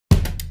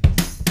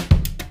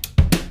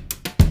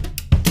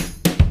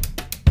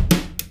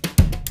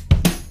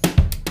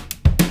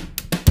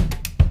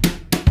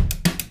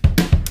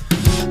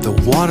The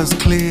water's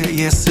clear,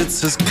 yes,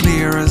 it's as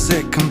clear as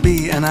it can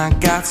be. And I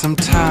got some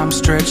time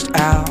stretched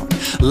out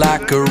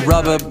like a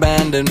rubber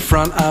band in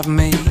front of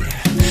me.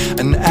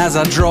 And as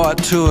I draw it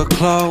to a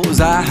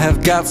close, I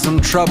have got some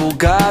trouble.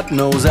 God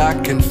knows I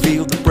can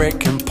feel the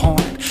breaking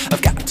point.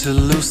 I've got to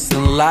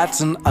loosen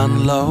lights and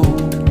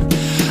unload.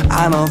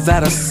 I know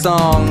that a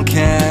song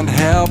can't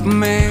help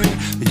me.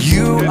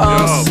 You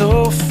are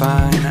so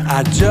fine,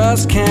 I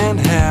just can't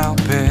help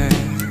it.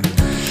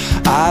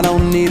 I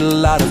don't need a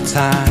lot of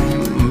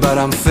time, but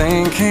I'm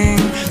thinking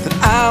that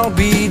I'll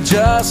be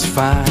just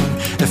fine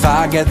if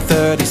I get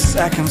 30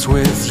 seconds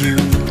with you.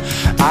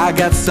 I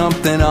got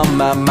something on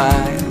my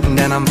mind,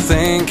 and I'm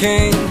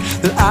thinking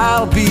that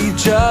I'll be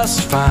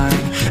just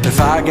fine if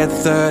I get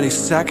 30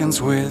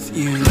 seconds with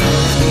you.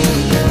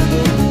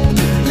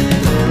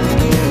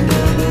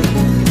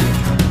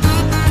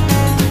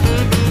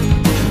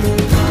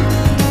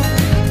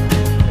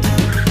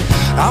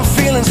 I'm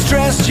feeling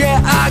stressed, yeah,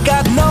 I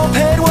got no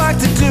paid work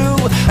to do.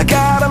 I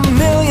got a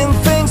million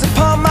things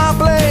upon my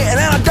plate, and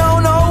I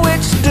don't know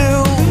which to do.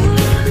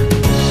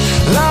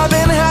 Well, I've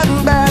been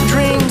having bad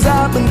dreams,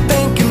 I've been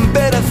thinking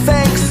better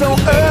things so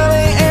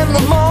early in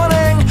the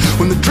morning.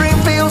 When the dream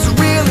feels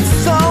real, it's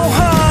so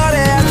hard,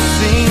 it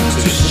seems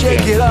to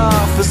shake it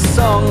off. A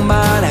song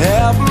might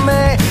help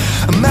me,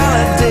 a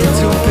melody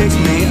to pick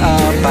me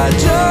up. I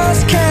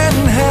just can't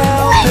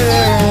help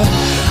it.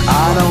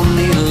 I don't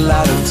need a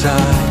lot of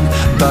time,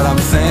 but I'm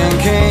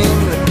thinking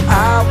that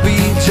I'll be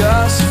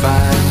just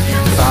fine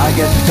if I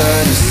get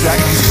 30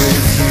 seconds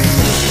with you.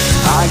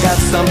 I got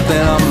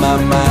something on my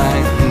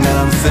mind, and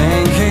I'm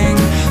thinking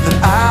that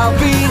I'll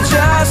be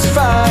just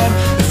fine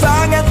if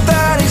I get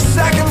 30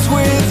 seconds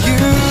with you.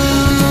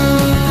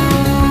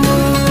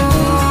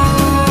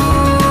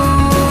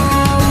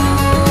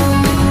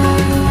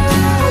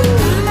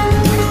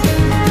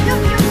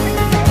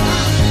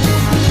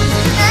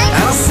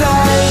 I'll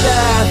say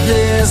that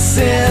this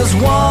is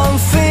one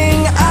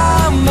thing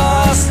I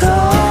must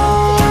own.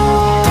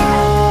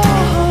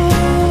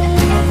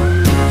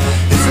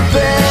 It's a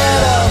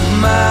bit of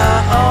my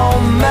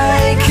own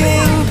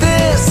making,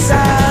 this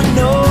I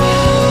know.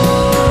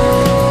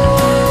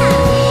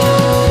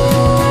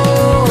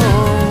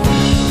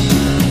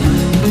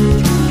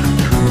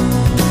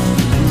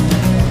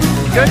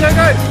 Go, go,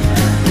 go!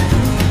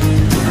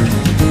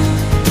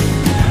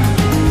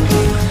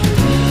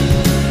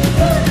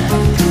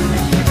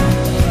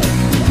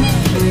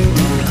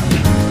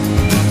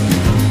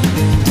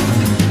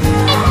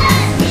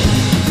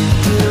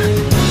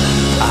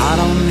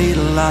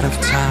 Of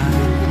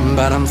time,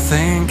 but I'm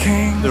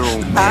thinking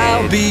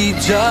I'll be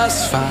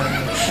just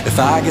fine if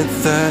I get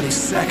 30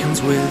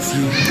 seconds with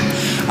you.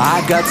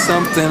 I got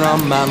something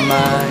on my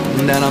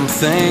mind, and I'm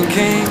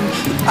thinking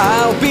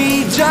I'll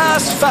be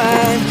just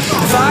fine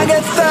if I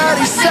get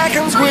 30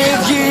 seconds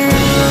with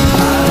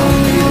you.